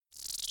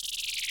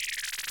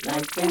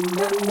Life in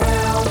the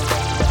now,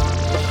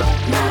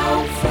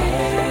 now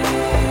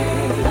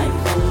phase.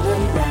 Life in the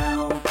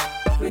now,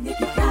 with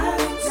Nikki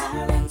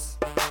Collins,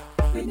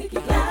 with Nikki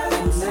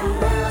Collins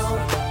now,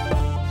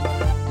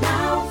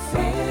 now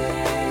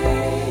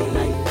phase.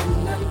 Life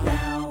in the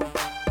now,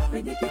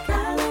 with Nikki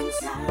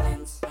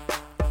Collins,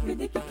 with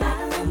Nikki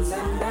Collins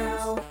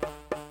now,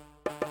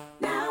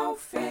 now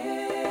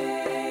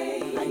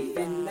phase. Life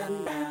in the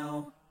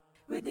now,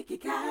 with Nikki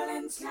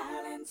Collins.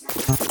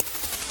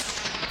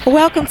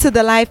 Welcome to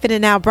the Life in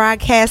and Out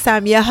broadcast.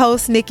 I'm your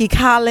host, Nikki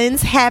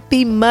Collins.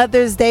 Happy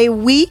Mother's Day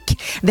week.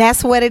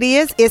 That's what it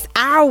is. It's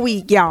our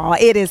week, y'all.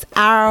 It is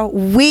our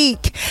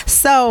week.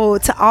 So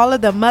to all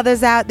of the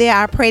mothers out there,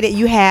 I pray that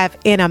you have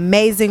an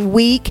amazing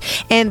week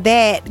and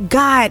that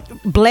God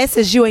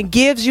blesses you and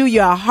gives you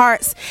your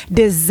heart's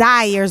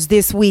desires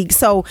this week.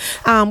 So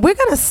we're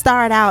going to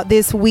start out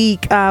this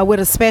week with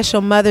a special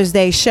Mother's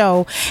Day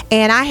show.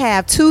 And I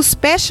have two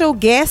special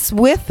guests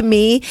with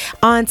me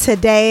on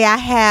today. I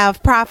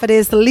have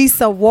Prophetess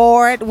Lisa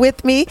Ward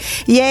with me.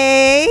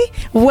 Yay.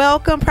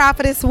 Welcome,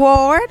 Prophetess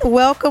Ward.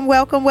 Welcome.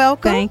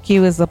 Thank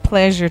you. It's a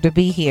pleasure to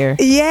be here.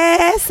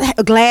 Yes.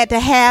 Glad to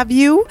have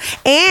you.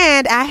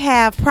 And I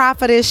have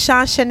Prophetess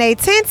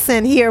Shantanae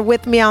Tinson here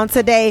with me on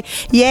today.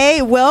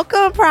 Yay.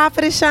 Welcome,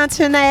 Prophetess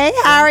Shantanae.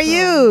 How are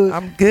you?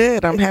 I'm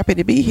good. I'm happy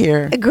to be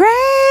here.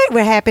 Great.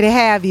 We're happy to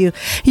have you.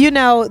 You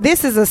know,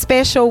 this is a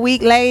special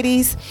week,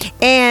 ladies.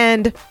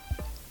 And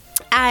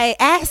I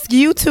asked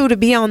you two to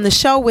be on the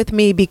show with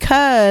me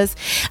because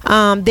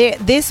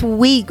this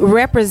week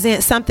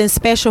represents something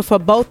special for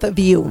both of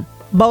you.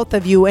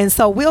 And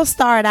so we'll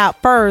start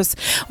out first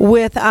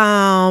with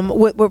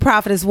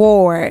Prophetess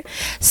Ward.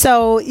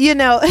 So, you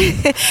know,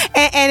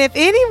 and if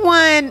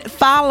anyone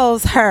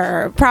follows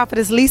her,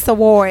 Prophetess Lisa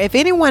Ward, if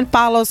anyone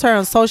follows her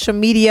on social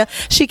media,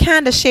 she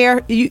kind of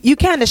shared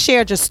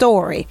your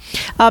story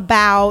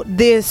about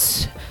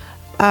this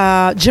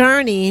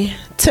journey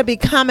to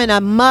becoming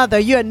a mother.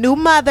 You're a new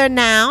mother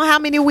now. How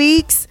many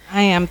weeks?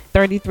 I am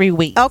 33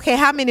 weeks. Okay,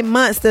 how many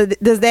months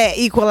does that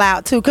equal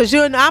out to? Because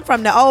I'm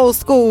from the old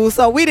school,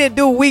 so we didn't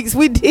do weeks.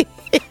 We did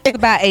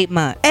about 8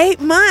 months.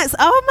 8 months.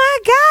 Oh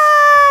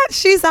my God,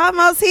 she's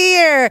almost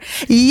here.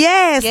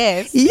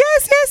 Yes.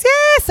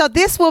 So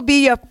this will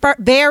be your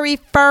very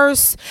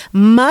first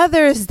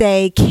Mother's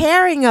Day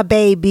carrying a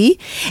baby.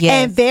 Yes.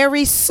 And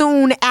very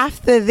soon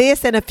after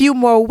this, in a few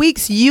more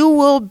weeks, you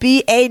will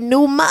be a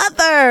new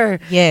mother.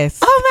 Yes.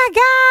 Oh my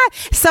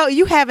God. So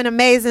you have an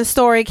amazing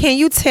story. Can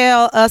you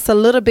tell us a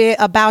little bit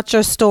about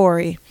your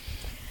story?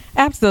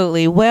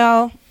 Absolutely.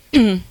 Well,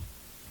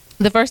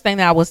 the first thing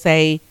that I will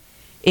say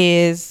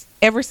is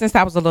ever since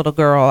I was a little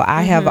girl,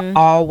 I have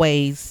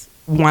always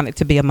wanted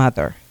to be a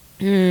mother.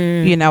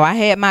 You know, I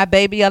had my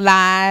baby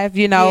alive.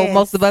 You know, Yes.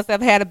 most of us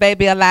have had a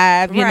baby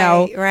alive, you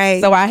know.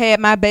 Right. So I had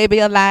my baby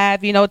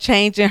alive, you know,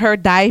 changing her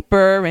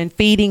diaper and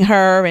feeding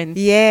her and,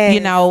 Yes. you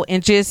know,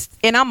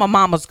 and I'm a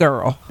mama's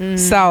girl.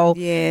 So,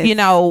 Yes. you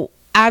know,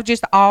 I've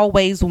just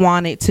always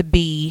wanted to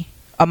be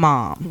a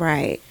mom.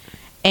 Right.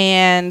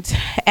 And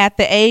at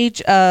the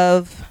age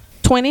of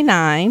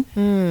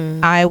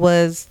 29, I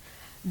was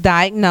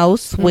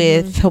diagnosed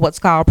with what's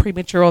called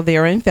premature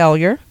ovarian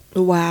failure.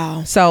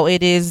 Wow. So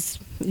it is,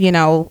 you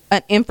know,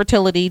 an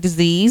infertility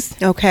disease.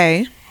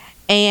 Okay.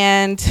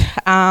 And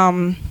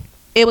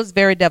it was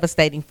very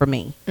devastating for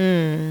me.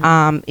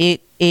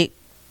 It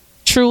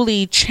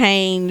truly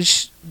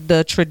changed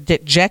the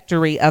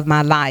trajectory of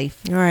my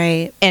life.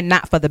 Right. And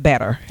not for the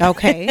better.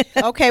 Okay.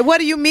 What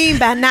do you mean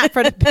by not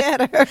for the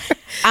better?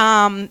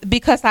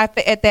 Because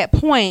at that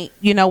point,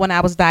 you know, when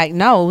I was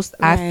diagnosed,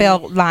 I Right.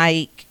 felt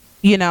like,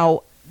 you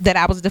know, that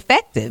I was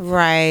defective.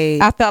 Right.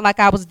 I felt like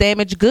I was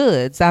damaged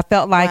goods. I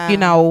felt like,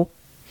 Wow.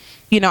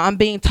 you know, I'm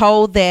being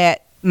told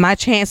that my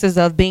chances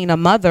of being a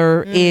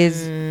mother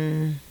is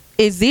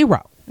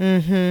zero.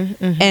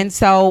 And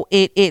so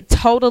it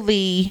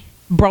totally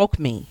broke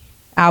me.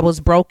 I was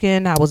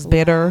broken. I was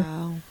bitter.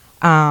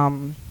 Wow.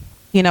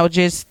 You know,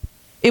 just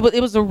it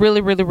was a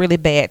really, really, really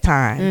bad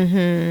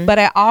time. But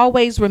I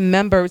always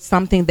remembered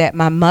something that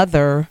my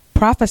mother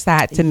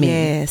prophesied to me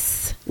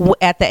Yes.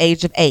 at the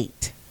age of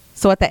 8.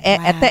 So at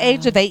the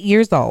age of 8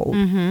 years old,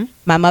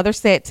 my mother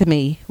said to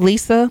me,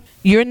 Lisa,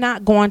 you're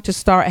not going to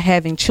start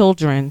having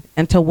children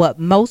until what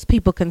most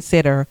people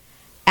consider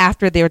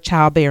after their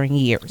childbearing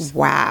years.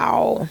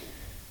 Wow.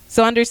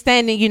 So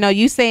understanding, you know,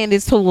 you saying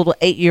this to a little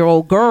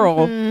 8-year-old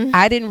girl,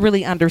 I didn't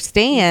really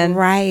understand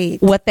Right.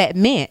 what that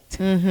meant.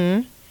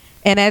 And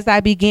as I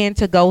began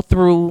to go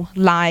through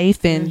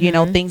life and, you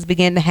know, things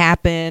began to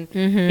happen,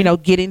 you know,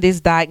 getting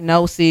this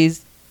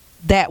diagnosis,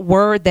 that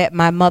word that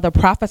my mother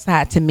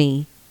prophesied to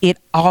me, it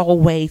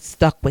always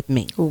stuck with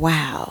me.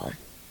 Wow.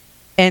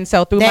 And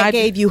so through That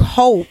gave you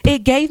hope.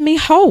 it gave me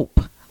hope.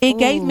 It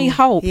gave me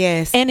hope.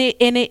 Yes. And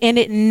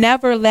it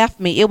never left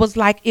me. It was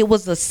like it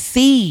was a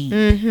seed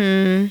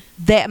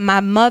that my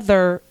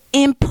mother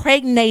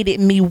impregnated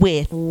me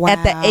with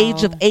at the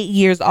age of 8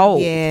 years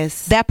old.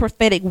 Yes. That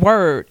prophetic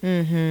word.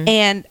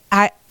 And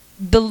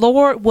the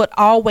Lord would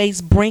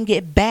always bring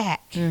it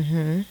back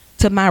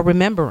to my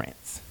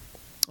remembrance.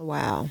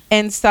 Wow.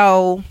 And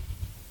so,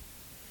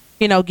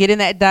 getting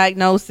that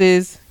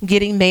diagnosis,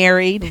 getting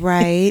married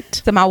Right.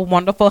 to my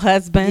wonderful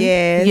husband,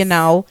 Yes.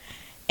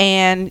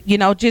 and,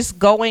 just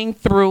going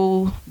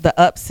through the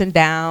ups and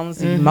downs,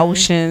 Mm-hmm.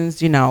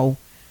 emotions,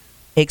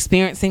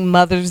 experiencing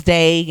Mother's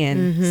Day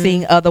and Mm-hmm.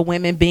 seeing other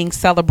women being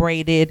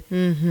celebrated,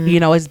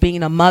 as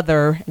being a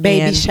mother.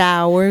 Baby and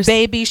showers.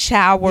 baby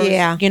showers,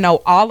 Yeah.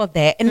 all of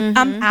that. And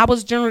I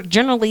was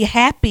generally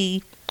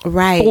happy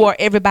Right. for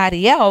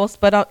everybody else,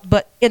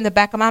 but in the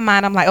back of my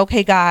mind, I'm like,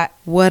 okay, God,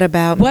 What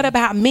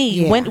about me?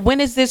 Yeah. When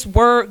is this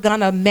word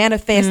gonna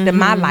manifest in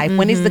my life?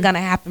 When is it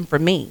gonna happen for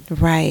me?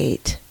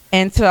 Right.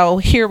 And so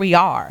here we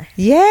are.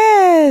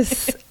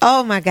 Yes.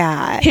 Oh my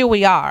God. Here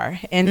we are.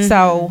 And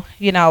so,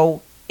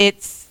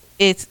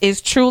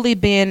 it's truly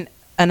been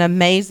an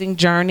amazing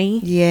journey.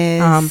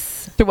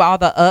 Yes. Through all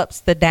the ups,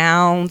 the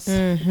downs,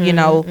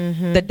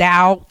 the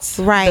doubts,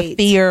 Right. the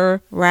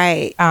fear,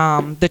 Right.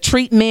 the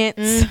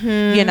treatments,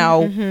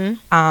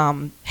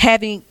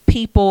 having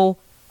people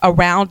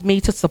around me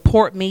to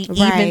support me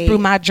even Right. through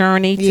my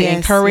journey, to Yes,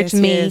 encourage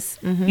yes, me, yes.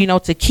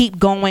 Mhm. to keep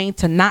going,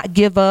 to not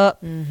give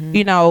up,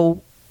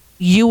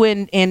 you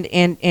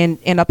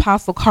and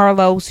Apostle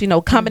Carlos,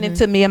 coming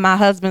into me and my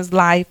husband's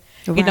life,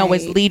 as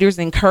Right. leaders,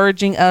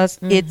 encouraging us.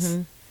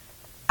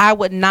 I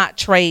would not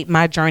trade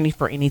my journey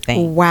for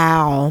anything.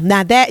 Wow.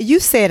 Now that you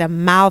said a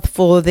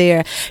mouthful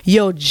there,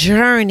 your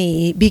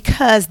journey,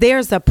 because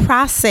there's a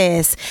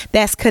process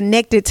that's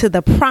connected to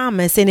the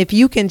promise. And if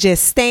you can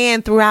just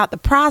stand throughout the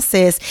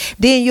process,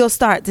 then you'll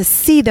start to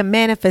see the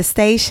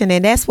manifestation.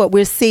 And that's what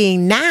we're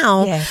seeing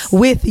now Yes.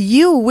 with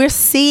you. We're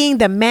seeing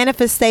the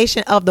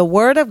manifestation of the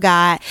word of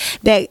God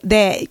that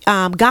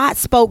God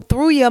spoke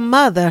through your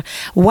mother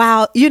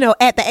while,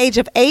 at the age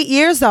of 8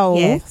 years old.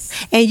 Yes.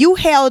 And you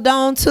held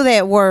on to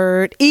that word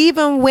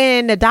even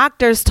when the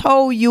doctors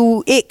told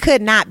you it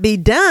could not be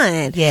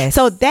done. Yes.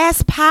 So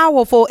that's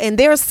powerful. And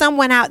there's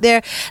someone out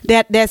there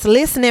that's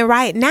listening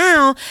right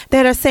now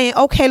that are saying,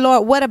 okay,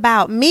 Lord, what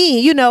about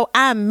me?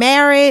 I'm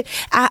married.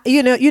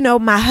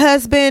 My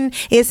husband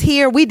is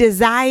here. We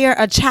desire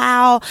a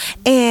child,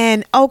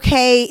 and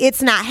okay,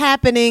 it's not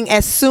happening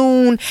as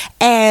soon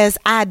as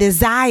I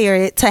desire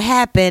it to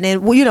happen.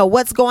 And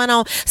what's going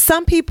on?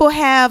 Some people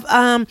have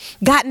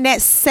gotten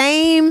that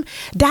same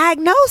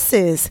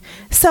diagnosis.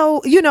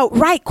 So,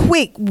 right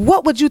quick,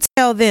 what would you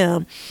tell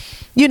them,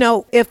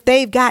 if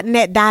they've gotten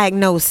that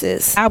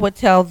diagnosis? I would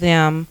tell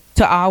them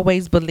to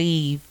always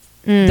believe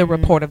the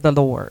report of the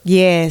Lord.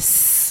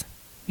 Yes.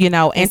 And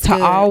That's to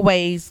good.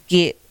 always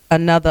get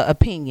another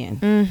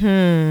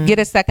opinion. Get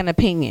a second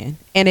opinion.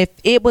 And if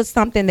it was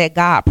something that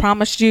God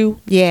promised you,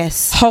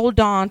 Yes. hold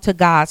on to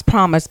God's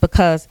promise,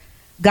 because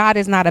God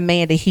is not a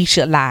man that he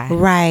should lie.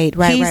 Right.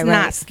 He's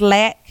not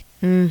slack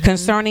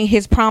concerning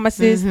his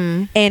promises,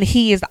 and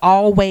he is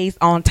always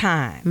on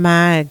time.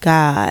 My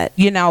God.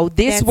 This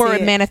That's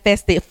word it.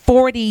 manifested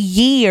 40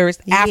 years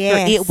after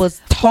Yes. it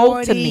was told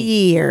 40 to me.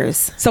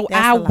 years. So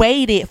That's I a lot.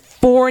 waited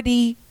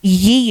 40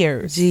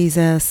 years.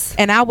 Jesus.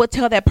 And I would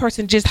tell that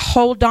person, just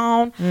hold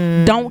on.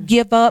 Don't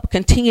give up.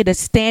 Continue to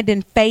stand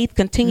in faith.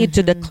 Continue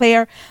to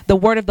declare the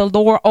word of the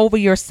Lord over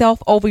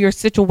yourself, over your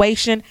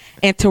situation,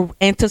 and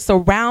to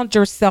surround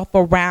yourself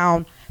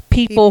around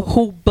people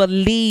who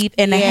believe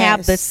and have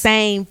Yes. the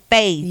same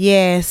faith,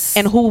 Yes.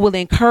 and who will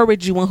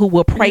encourage you and who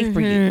will pray for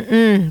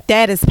you.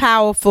 That is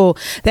powerful.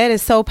 That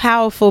is so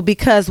powerful,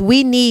 because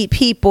we need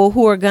people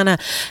who are gonna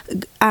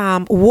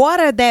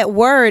water that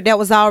word that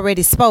was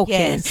already spoken.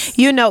 Yes.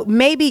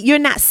 Maybe you're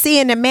not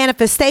seeing the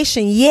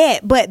manifestation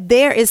yet, but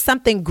there is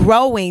something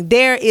growing.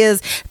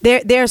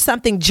 There's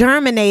something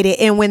germinated,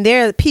 and when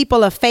there are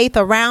people of faith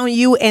around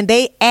you and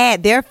they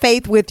add their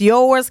faith with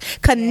yours,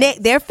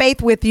 connect their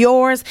faith with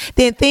yours,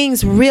 then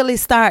things really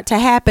start to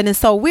happen. And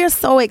so we're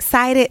so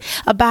excited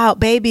about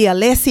baby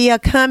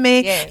Alessia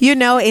coming. Yes.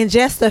 In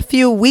just a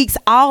few weeks,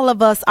 all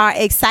of us are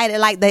excited.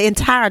 Like the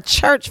entire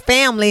church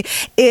family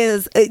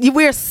is.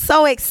 We're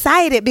so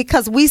excited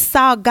because we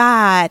saw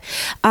God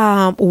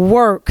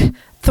work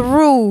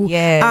through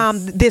Yes.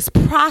 this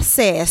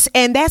process.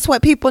 And that's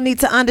what people need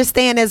to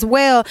understand as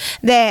well,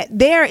 that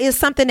there is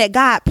something that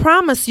God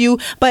promised you,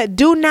 but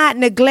do not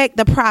neglect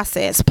the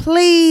process.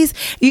 Please,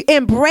 you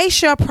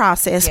embrace your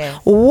process, Yes.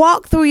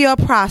 walk through your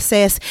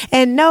process,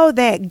 and know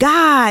that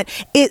God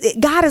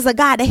is a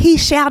God that he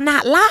shall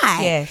not lie.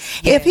 Yes,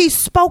 If yes. he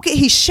spoke it,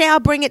 he shall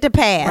bring it to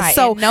pass. Right.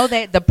 So And know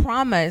that the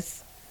process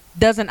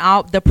doesn't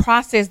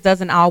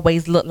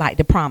always look like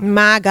the promise.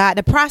 my God,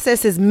 the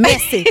process is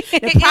messy.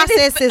 The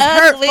process is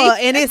ugly. hurtful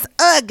and it's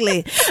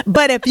ugly.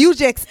 But if you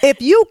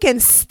can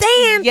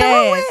stand through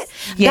Yes, it,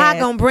 yes. God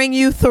gonna bring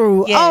you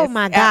through. Yes, Oh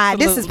my God,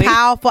 this is absolutely.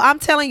 powerful. I'm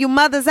telling you,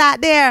 mothers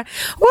out there,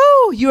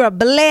 woo, you are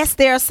blessed.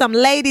 There are some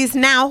ladies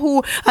now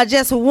who are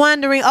just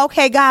wondering,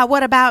 okay, God,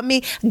 what about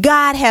me?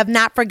 God have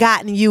not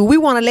forgotten you. We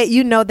want to let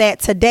you know that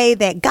today,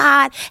 that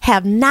God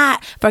have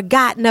not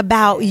forgotten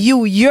about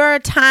you. Your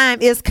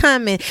time is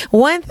coming.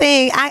 one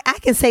thing I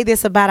can say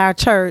this about our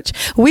church.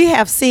 We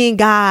have seen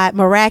God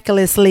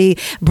miraculously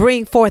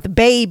bring forth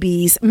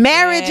babies,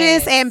 marriages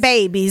Yes. and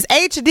babies.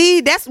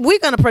 HD, we're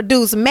going to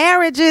produce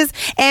marriages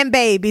and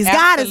babies.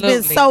 God has been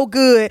Absolutely. so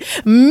good.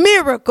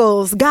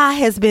 Miracles God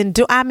has been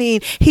doing. I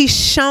mean, he's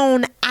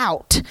shown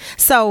out.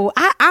 So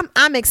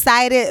I'm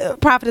excited.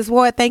 Prophetess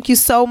Ward, thank you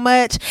so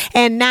much.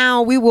 And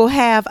now we will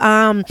have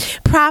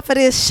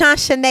Prophetess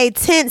Shanshanae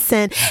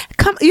Tenson.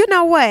 Come, you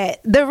know what?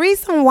 The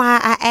reason why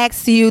I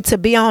asked you to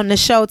be on the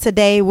show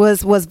today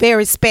was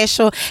very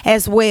special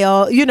as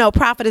well. You know,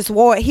 Prophetess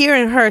Ward,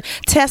 hearing her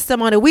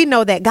testimony, we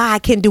know that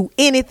God can do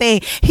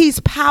anything. He's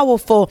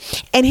powerful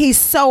and he's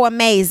so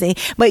amazing.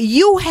 But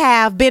you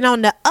have been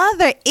on the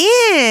other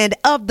end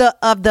of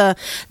the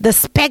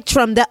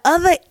spectrum, the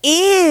other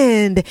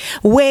end,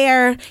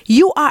 where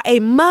you are a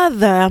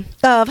mother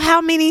of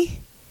how many?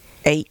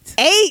 8.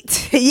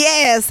 8.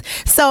 Yes.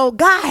 So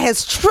God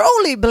has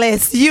truly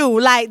blessed you.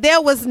 Like there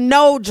was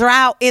no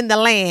drought in the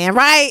land,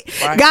 right?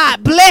 Right.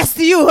 God blessed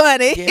you,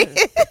 honey.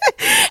 Yes.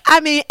 I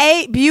mean,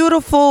 8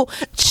 beautiful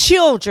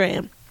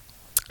children.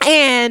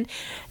 And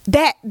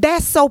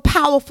that's so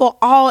powerful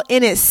all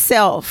in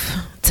itself,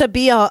 to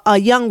be a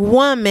young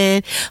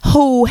woman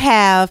who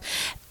have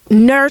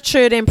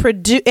nurtured and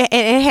produced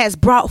and has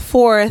brought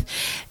forth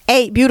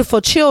 8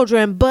 beautiful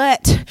children.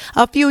 But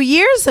a few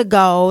years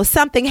ago,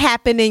 something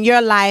happened in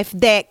your life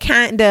that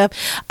kind of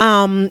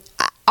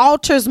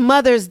alters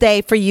Mother's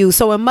Day for you.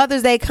 So when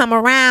Mother's Day come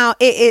around,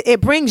 it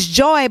brings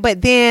joy,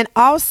 but then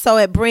also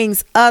it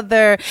brings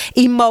other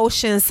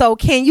emotions. So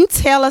can you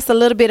tell us a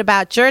little bit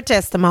about your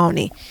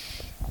testimony?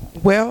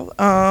 Well,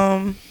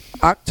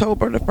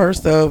 October the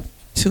 1st of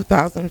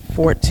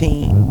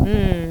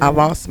 2014, I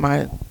lost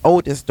my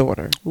oldest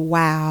daughter.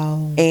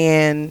 Wow.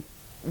 And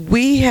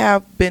we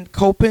have been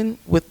coping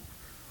with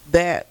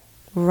that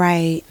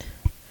Right.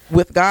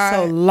 with God.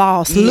 So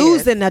loss, Yes,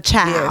 losing a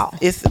child.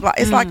 yes.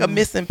 It's like a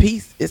missing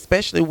piece,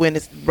 especially when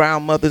it's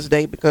around Mother's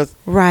Day, because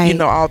Right. you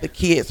know all the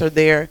kids are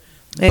there.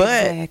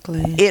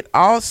 Exactly. But it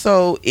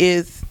also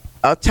is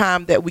a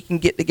time that we can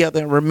get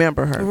together and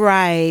remember her.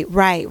 Right.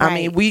 I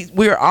mean,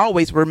 we're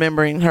always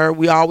remembering her.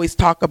 We always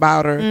talk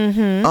about her.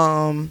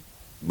 Mm-hmm.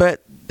 But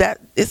that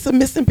it's a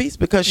missing piece,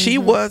 because she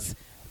was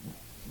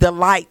the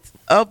light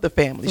of the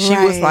family. She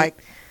was Right. like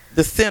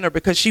the center,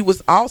 because she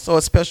was also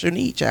a special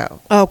need child.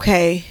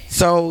 Okay.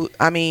 So,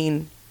 I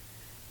mean,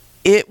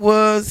 it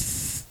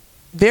was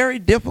very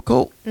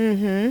difficult,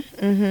 but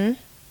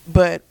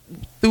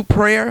through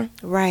prayer,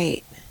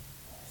 Right.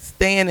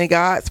 staying in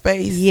God's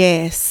face,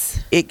 Yes.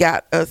 it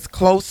got us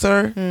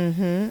closer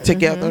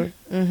together.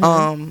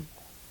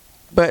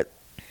 But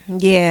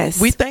Yes.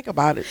 we think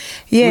about it.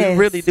 Yes. We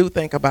really do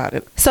think about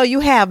it. So you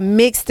have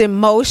mixed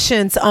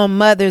emotions on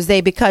Mother's Day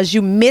because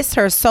you miss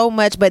her so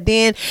much, but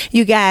then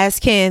you guys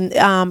can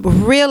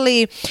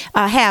really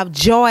have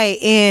joy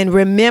in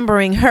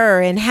remembering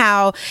her and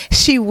how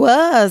she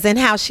was and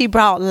how she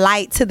brought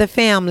light to the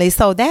family.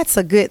 So that's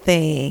a good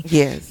thing.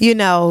 Yes. You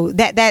know,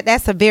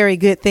 that's a very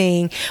good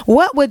thing.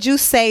 What would you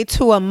say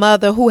to a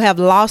mother who have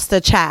lost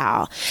a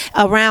child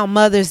around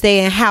Mother's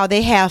Day, and how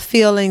they have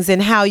feelings,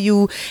 and how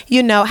you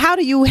know, how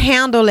do you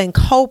handle and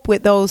cope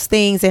with those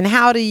things, and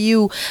how do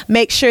you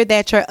make sure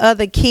that your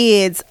other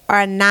kids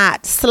are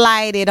not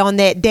slighted on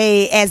that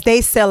day as they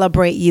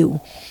celebrate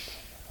you?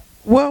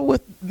 Well,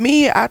 with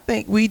me, I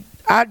think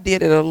I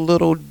did it a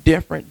little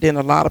different than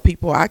a lot of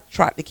people. I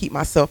tried to keep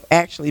myself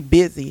actually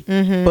busy,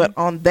 but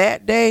on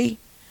that day,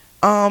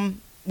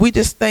 we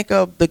just think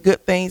of the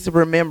good things of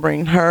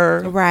remembering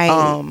her,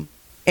 Right.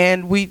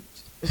 And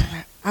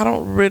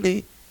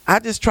I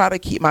just try to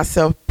keep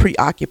myself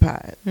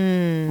preoccupied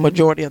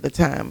majority of the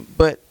time.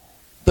 But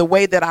the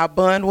way that our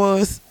bond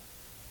was,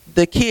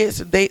 the kids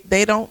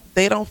they don't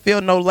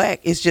feel no lack.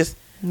 It's just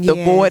the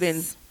Yes.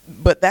 void,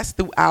 but that's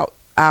throughout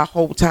our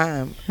whole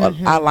time,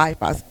 our life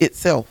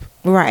itself.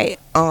 Right.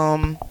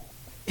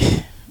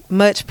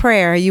 Much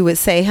prayer, you would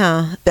say,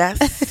 huh?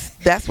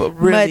 That's what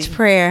really Much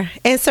prayer.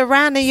 And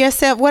surrounding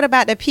yourself, what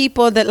about the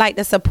people that, like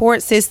the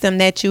support system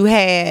that you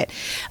had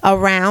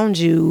around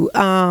you,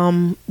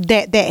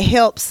 that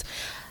helps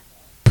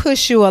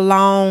push you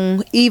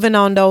along, even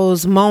on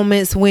those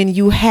moments when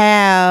you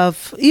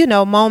have, you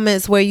know,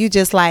 moments where you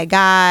just like,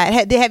 God,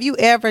 have you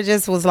ever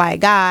just was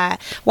like, God,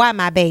 why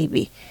my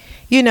baby?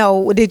 You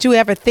know, did you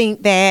ever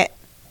think that?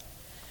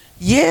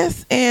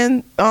 Yes,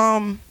 and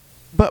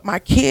but my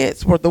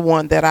kids were the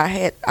one that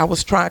I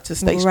was trying to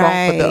stay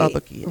strong for the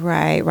other kids.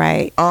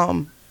 Right.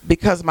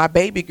 Because my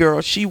baby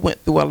girl, she went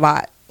through a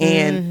lot,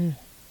 and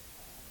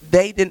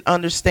they didn't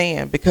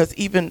understand, because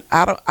even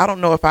I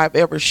don't know if I've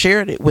ever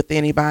shared it with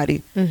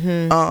anybody.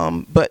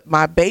 But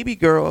my baby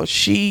girl,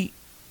 she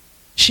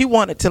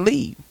wanted to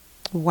leave.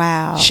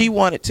 Wow. She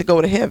wanted to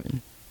go to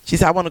heaven. She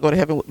said, I want to go to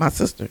heaven with my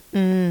sister.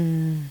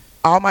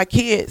 All my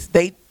kids,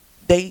 they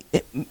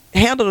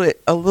handled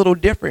it a little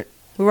different.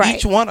 Right.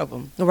 Each one of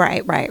them.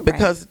 Right.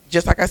 Because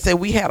just like I said,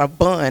 we had a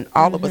bond.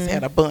 All of us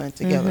had a bond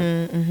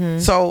together.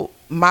 So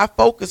my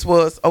focus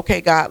was,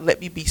 okay, God,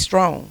 let me be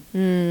strong.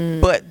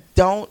 But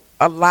don't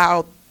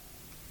allow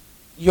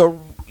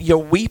you're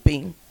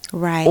weeping,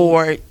 Right.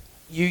 or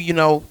you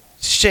know,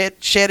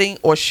 shedding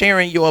or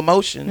sharing your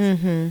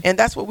emotions. And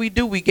that's what we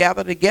do. We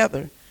gather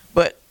together.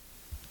 But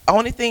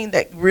only thing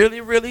that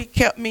really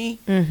kept me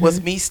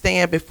was me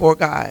staying before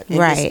God and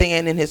just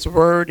staying in His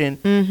Word,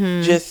 and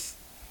just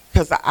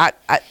because I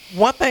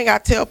one thing I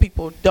tell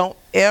people, don't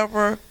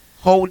ever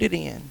hold it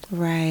in.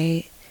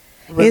 Right.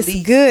 Release.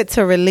 It's good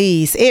to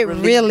release. It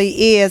Release.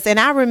 really is. And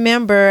I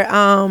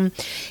remember,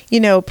 you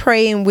know,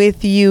 praying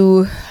with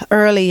you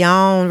early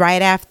on,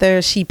 right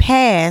after she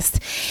passed.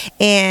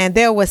 And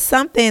there was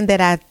something that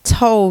I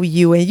told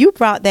you, and you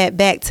brought that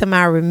back to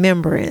my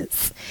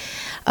remembrance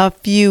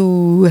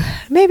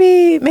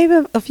maybe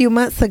a few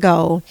months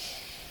ago.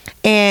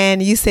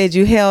 And you said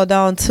you held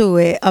on to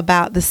it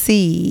about the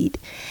seed,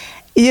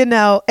 you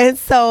know. And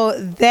so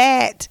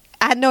that,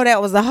 I know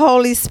that was the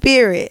Holy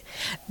Spirit,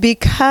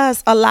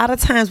 because a lot of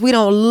times we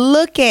don't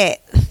look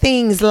at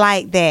things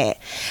like that,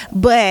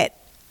 but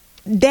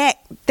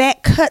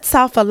that cuts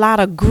off a lot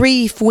of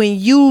grief when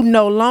you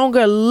no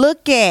longer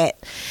look at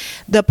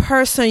the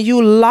person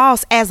you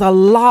lost as a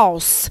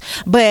loss.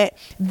 But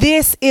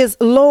this is,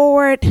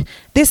 Lord,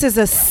 this is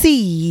a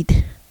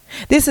seed.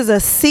 This is a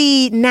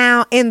seed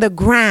now in the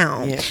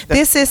ground. Yes,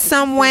 this is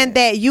someone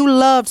that you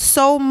loved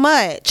so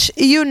much,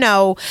 you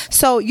know,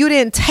 so you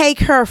didn't take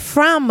her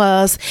from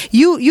us.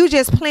 You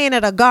just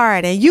planted a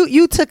garden.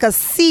 You took a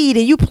seed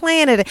and you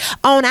planted it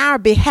on our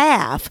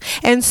behalf.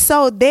 And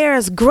so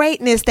there's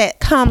greatness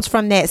that comes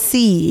from that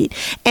seed.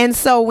 And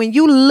so when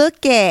you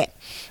look at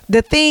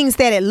the things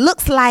that it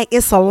looks like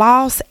it's a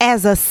loss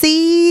as a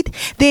seed,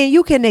 then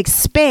you can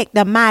expect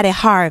the mighty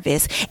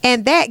harvest.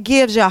 And that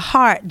gives your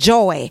heart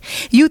joy.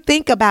 You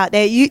think about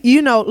that.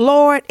 You know,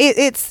 Lord,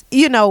 it's,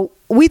 you know,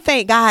 we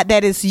thank God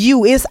that it's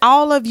you. It's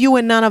all of you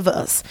and none of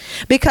us.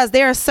 Because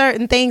there are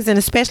certain things, and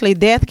especially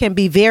death can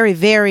be very,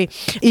 very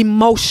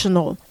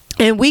emotional.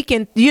 And we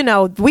can, you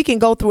know, we can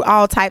go through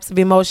all types of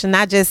emotion.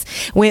 I just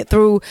went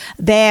through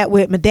that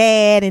with my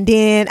dad, and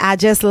then I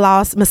just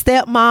lost my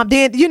stepmom.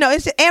 Then, you know,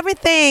 it's just,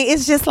 everything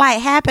is just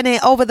like happening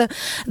over the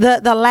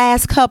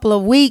last couple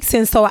of weeks.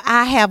 And so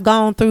I have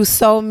gone through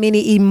so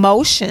many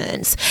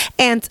emotions,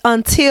 and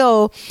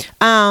until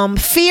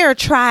fear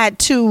tried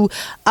to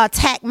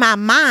attack my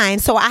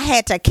mind. So I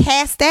had to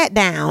cast that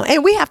down.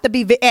 And we have to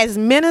be, as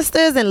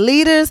ministers and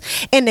leaders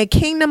in the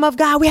kingdom of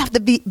God, we have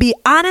to be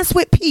honest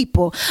with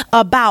people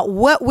about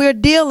what we're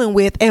dealing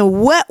with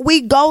and what we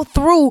go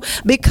through,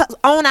 because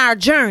on our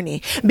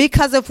journey,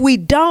 because if we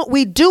don't,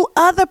 we do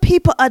other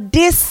people a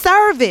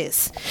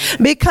disservice.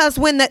 Because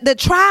when the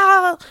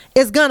trial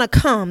is gonna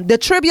come, the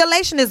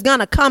tribulation is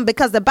gonna come,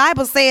 because the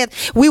Bible says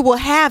we will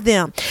have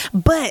them,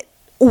 but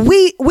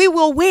we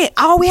will win.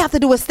 All we have to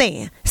do is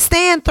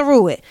stand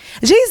through it.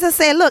 Jesus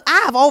said, look,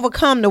 I have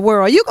overcome the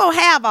world. You're going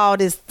to have all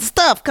this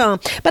stuff come,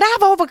 but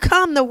I've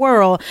overcome the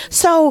world.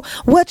 So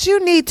what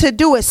you need to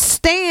do is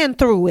stand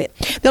through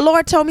it. The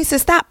Lord told me, he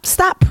said,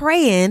 stop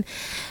praying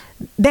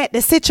that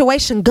the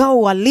situation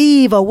go or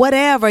leave or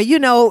whatever, you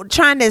know,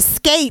 trying to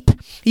escape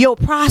your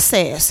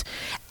process.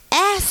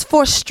 Ask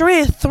for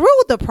strength through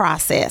the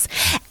process.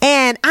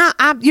 And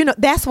I you know,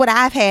 that's what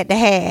I've had to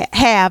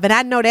have. And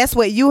I know that's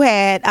what you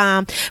had,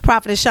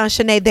 Prophetess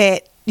Shanae,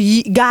 that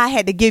God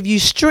had to give you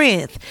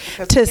strength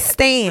to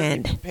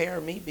stand. Really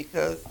prepare me,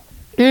 because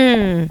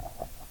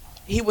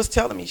He was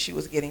telling me she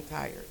was getting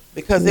tired,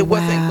 because it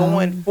wasn't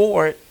going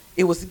forward.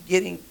 It was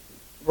getting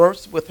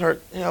worse with her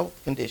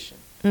health condition.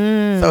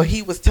 So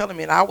He was telling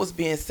me, and I was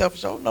being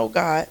selfish. Oh no,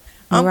 God,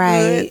 I'm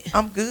good.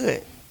 I'm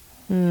good.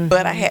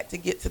 But I had to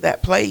get to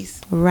that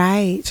place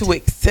to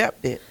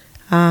accept it.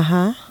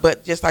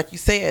 But just like you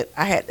said,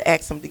 I had to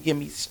ask Him to give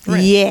me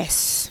strength.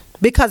 Yes,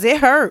 because it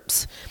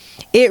hurts.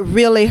 It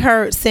really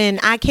hurts. And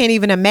I can't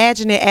even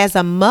imagine it as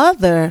a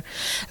mother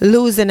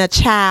losing a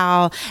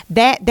child.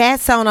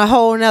 That's on a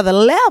whole nother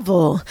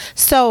level.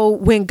 So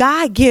when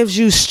God gives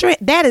you strength,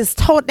 that's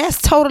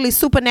totally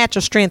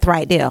supernatural strength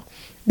right there.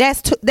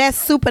 That's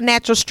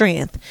supernatural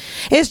strength.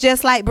 It's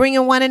just like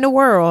bringing one in the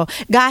world.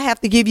 God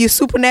have to give you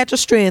supernatural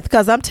strength,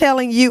 because I'm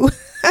telling you,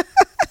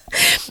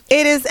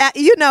 it is,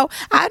 you know,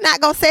 I'm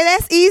not going to say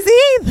that's easy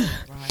either.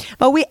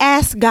 But we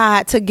ask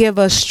God to give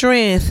us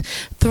strength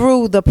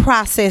through the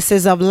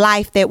processes of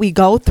life that we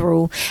go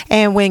through.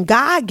 And when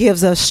God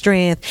gives us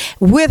strength,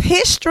 with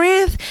His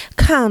strength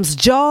comes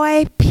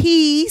joy,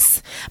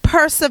 peace,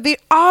 persevere,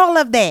 all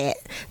of that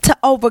to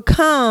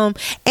overcome.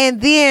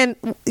 And then,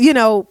 you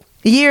know,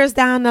 years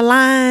down the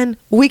line,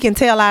 we can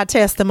tell our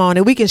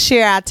testimony. We can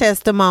share our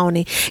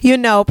testimony. You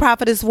know,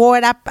 Prophetess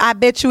Ward, I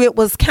bet you it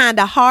was kind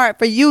of hard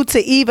for you to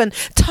even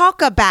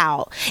talk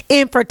about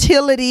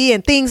infertility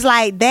and things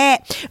like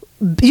that,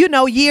 you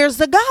know,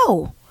 years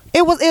ago.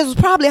 It was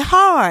probably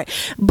hard,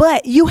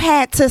 but you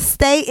had to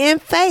stay in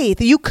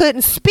faith. You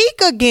couldn't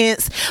speak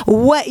against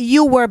what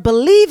you were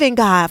believing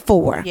God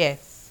for.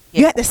 Yes.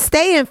 You had to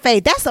stay in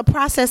faith. That's a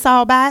process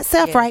all by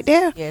itself right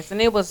there. Yes,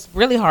 and it was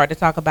really hard to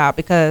talk about,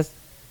 because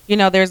you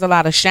know, there's a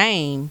lot of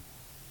shame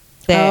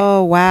that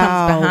Oh,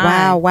 wow. comes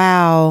behind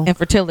Wow.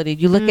 infertility.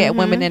 You look at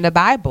women in the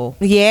Bible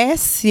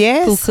Yes.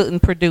 who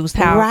couldn't produce,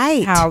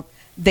 Right. how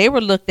they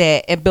were looked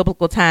at in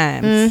biblical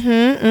times,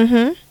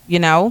 you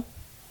know?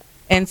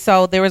 And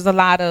so there was a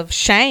lot of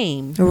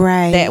shame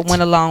Right. that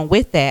went along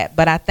with that.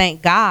 But I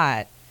thank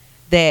God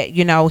that,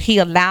 you know, he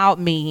allowed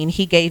me and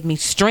he gave me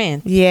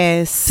strength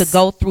Yes. to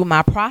go through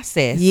my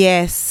process.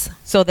 Yes.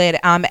 So that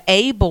I'm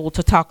able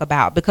to talk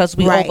about, because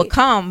we Right.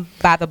 overcome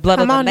by the blood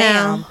Come of the on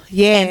Lamb now.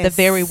 Yes. and the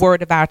very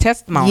word of our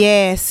testimony.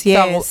 Yes.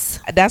 Yes.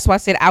 So that's why I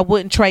said I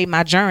wouldn't trade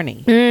my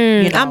journey.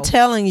 I'm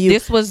telling you.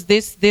 This was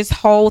this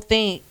whole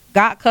thing.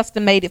 God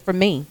custom made it for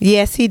me.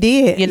 Yes, he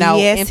did. You know,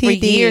 yes, and for he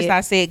did. years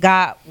I said,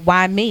 God,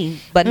 why me?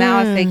 But now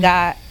I say,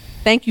 God,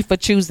 thank you for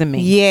choosing me.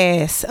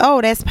 Yes.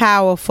 Oh, that's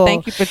powerful.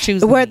 Thank you for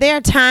choosing Were me. there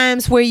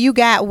times where you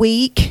got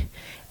weak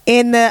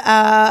in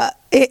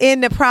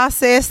the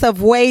process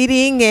of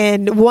waiting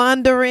and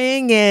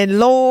wondering, and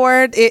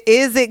Lord,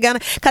 is it gonna?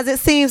 Because it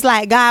seems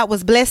like God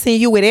was blessing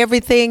you with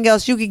everything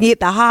else. You can get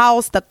the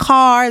house, the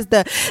cars,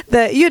 the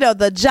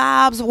the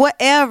jobs,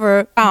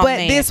 whatever. Oh, but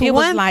man. this it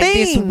one was like thing,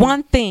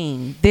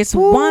 this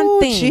Ooh, one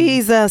thing,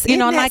 Jesus. You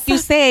know, Isn't that like you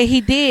said, he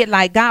did.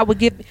 Like God would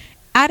give.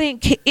 I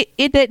didn't.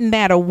 It didn't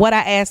matter what I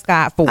asked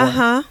God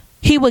for.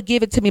 He would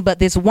give it to me. But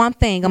this one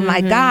thing, I'm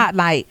like, God,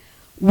 like,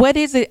 what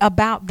is it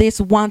about this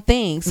one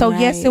thing? So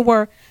yes,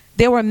 Right.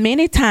 there were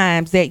many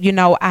times that, you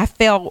know, I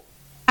felt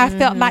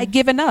like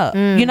giving up.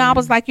 You know, I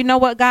was like, you know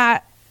what,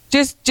 God,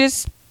 just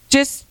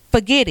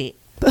forget it.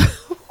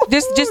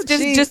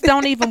 Just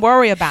don't even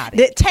worry about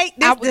it. Take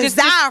this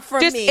desire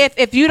from just me.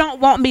 If you don't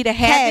want me to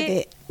have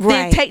it, then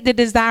Right. take the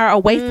desire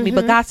away from me.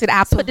 But God said,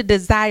 I put the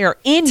desire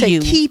in to you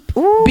keep-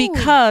 Ooh.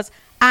 because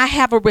I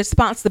have a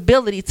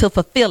responsibility to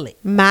fulfill it.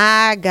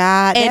 My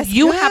God, And that's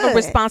you have a good.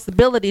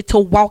 responsibility to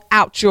walk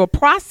out your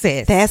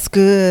process That's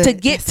good. to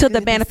get That's to good. the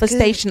That's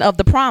manifestation of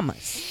the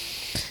promise.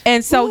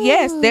 And so,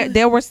 yes,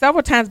 there were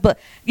several times, but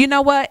you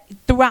know what?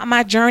 Throughout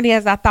my journey,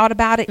 as I thought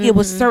about it, it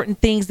was certain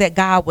things that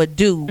God would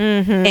do,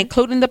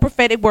 including the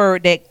prophetic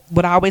word that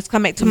would always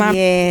come back to my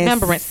Yes.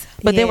 remembrance.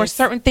 But there were Yes.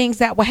 certain things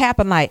that would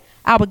happen, like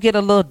I would get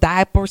a little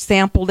diaper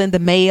sample in the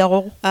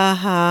mail.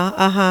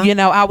 You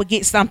know, I would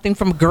get something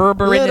from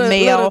Gerber in the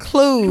mail. Little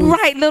clues.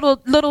 Right,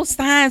 little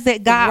signs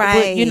that God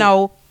would, you Right.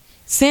 know,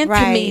 send to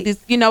me Right. to,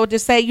 you know, to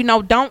say, you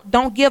know,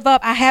 don't give up.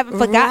 I haven't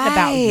forgotten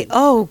about you. Right.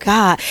 Oh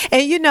God.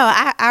 And you know,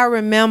 I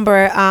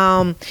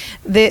remember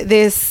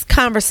this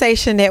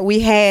conversation that we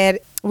had.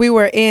 We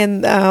were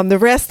in the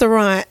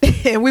restaurant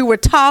and we were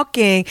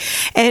talking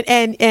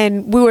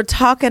and we were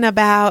talking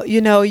about,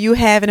 you know, you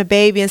having a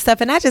baby and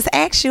stuff. And I just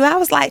asked you, I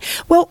was like,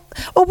 well,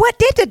 what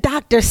did the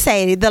doctor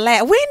say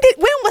when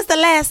was the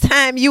last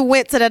time you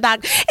went to the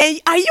doctor?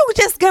 And are you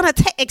just gonna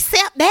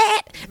accept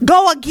that?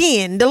 Go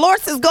again. The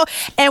Lord says go.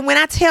 And when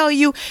I tell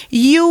you,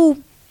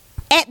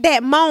 at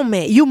that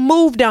moment, you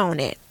moved on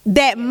it.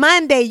 That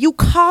Monday you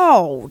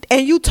called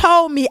and you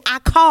told me I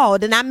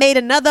called and I made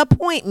another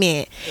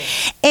appointment.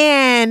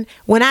 And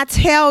when I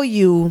tell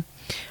you,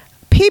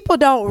 people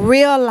don't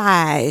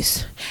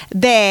realize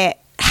that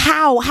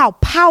how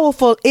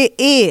powerful it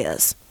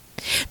is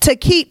to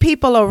keep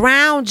people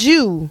around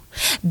you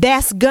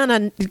that's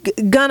gonna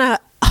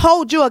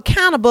hold you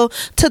accountable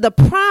to the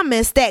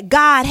promise that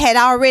God had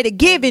already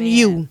given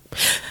you.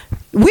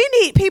 We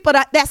need people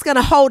that's going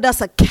to hold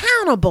us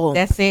accountable.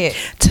 That's it.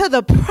 To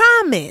the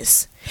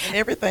promise. And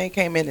everything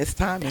came in its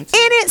timing. In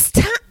its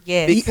time.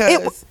 Yes.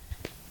 Because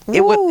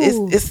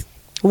it's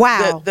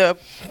wow.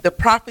 The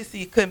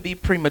prophecy couldn't be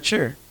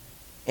premature.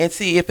 And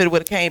see, if it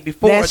would have came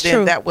before, That's then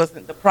true. that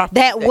wasn't the prophecy.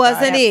 That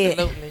wasn't it.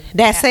 Absolutely.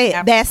 That's it.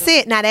 That's Absolutely.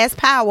 it. Now that's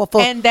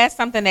powerful. And that's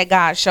something that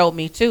God showed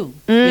me too.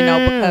 You know,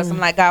 because I'm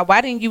like, God,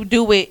 why didn't you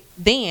do it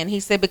then? He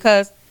said,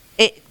 because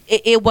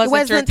it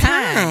wasn't your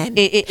time.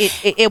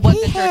 It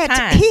wasn't your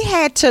time. He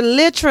had to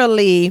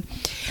literally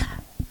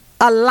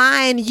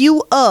align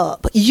you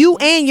up. You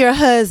and your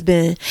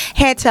husband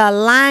had to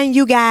align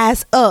you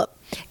guys up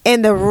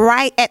at the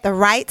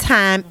right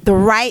time, the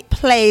right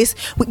place,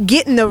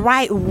 getting the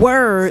right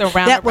word.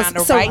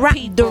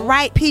 The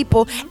right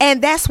people.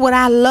 And that's what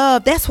I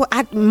love. That's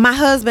what my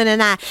husband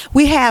and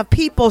we have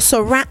people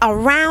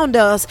around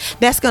us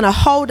that's going to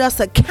hold us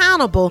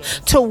accountable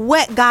to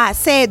what God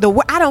said.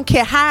 I don't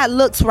care how it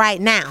looks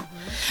right now.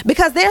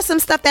 Because there's some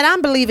stuff that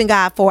I'm believing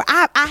God for.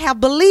 I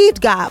have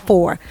believed God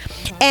for.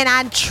 And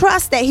I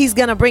trust that he's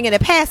going to bring it to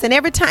pass. And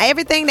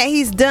everything that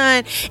he's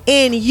done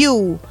in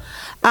you,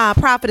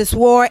 Prophetess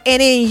Ward,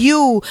 and in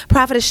you,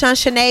 Prophetess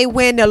Shanae,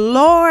 when the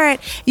Lord,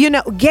 you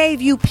know,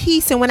 gave you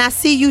peace, and when I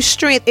see you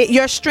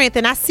your strength,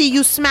 and I see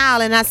you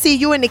smile, and I see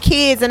you and the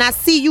kids, and I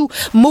see you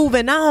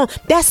moving on,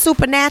 that's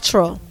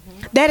supernatural.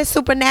 That is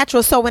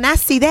supernatural. So when I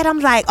see that, I'm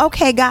like,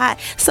 okay, God.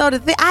 So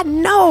I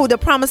know the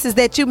promises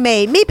that you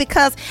made me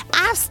because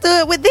I've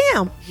stood with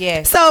them.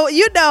 Yes. So,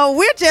 you know,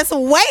 we're just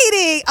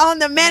waiting on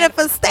the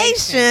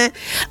manifestation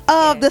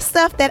of the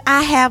stuff that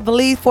I have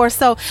believed for.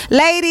 So,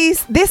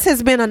 ladies, this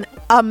has been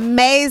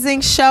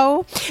amazing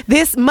show.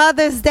 This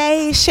Mother's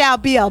Day shall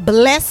be a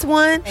blessed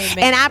one. Amen.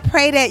 And I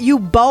pray that you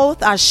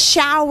both are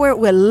showered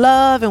with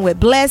love and with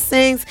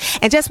blessings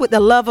and just with the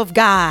love of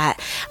God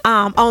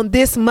on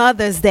this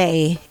Mother's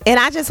Day. And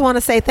I just want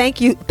to say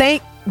thank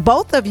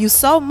both of you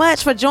so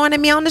much for joining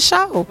me on the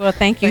show. Well,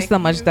 thank you so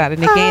much, Dr.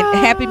 Nikki. And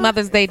happy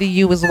Mother's Day to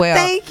you as well.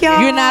 Thank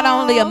y'all. You're not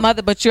only a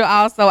mother, but you're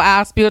also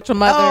our spiritual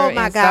mother. Oh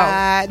my and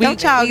God. So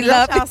Don't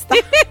y'all stop.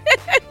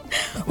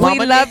 We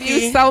Mama love Nikki.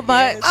 you so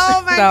much.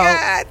 Oh my So,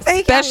 God.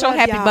 Thank y'all. special Love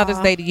happy y'all. Mother's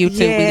Day to you too.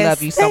 We Yes.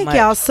 love you so Thank much.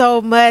 y'all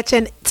so much.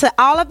 And to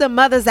all of the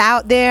mothers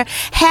out there,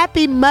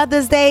 happy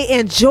Mother's Day.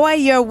 Enjoy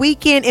your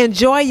weekend.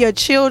 Enjoy your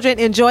children.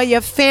 Enjoy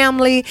your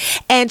family.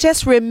 And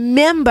just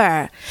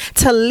remember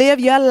to live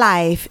your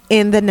life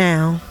in the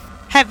now.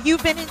 Have you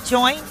been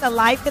enjoying the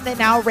Life in the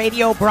Now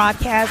radio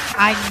broadcast?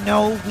 I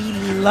know we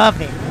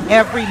love it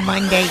every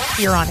Monday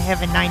here on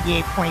Heaven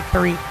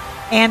 98.3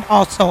 and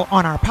also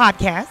on our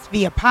podcast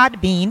via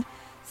Podbean.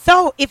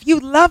 So if you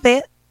love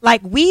it like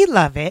we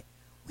love it,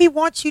 we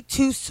want you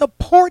to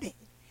support it.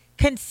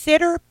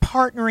 Consider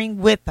partnering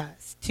with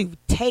us to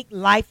take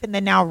Life in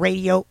the Now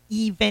radio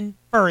even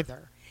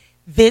further.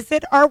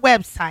 Visit our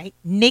website,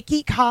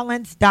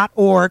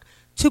 NikkiCollins.org,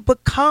 to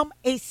become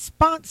a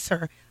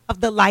sponsor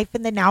of the Life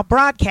in the Now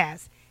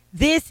broadcast.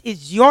 This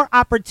is your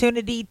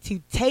opportunity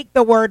to take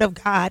the word of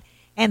God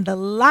and the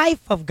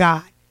life of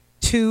God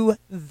to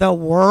the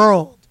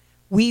world.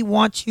 We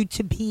want you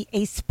to be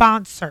a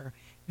sponsor.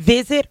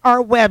 Visit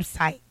our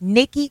website,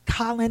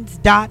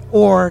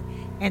 NikkiCollins.org,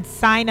 and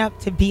sign up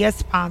to be a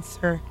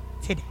sponsor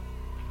today.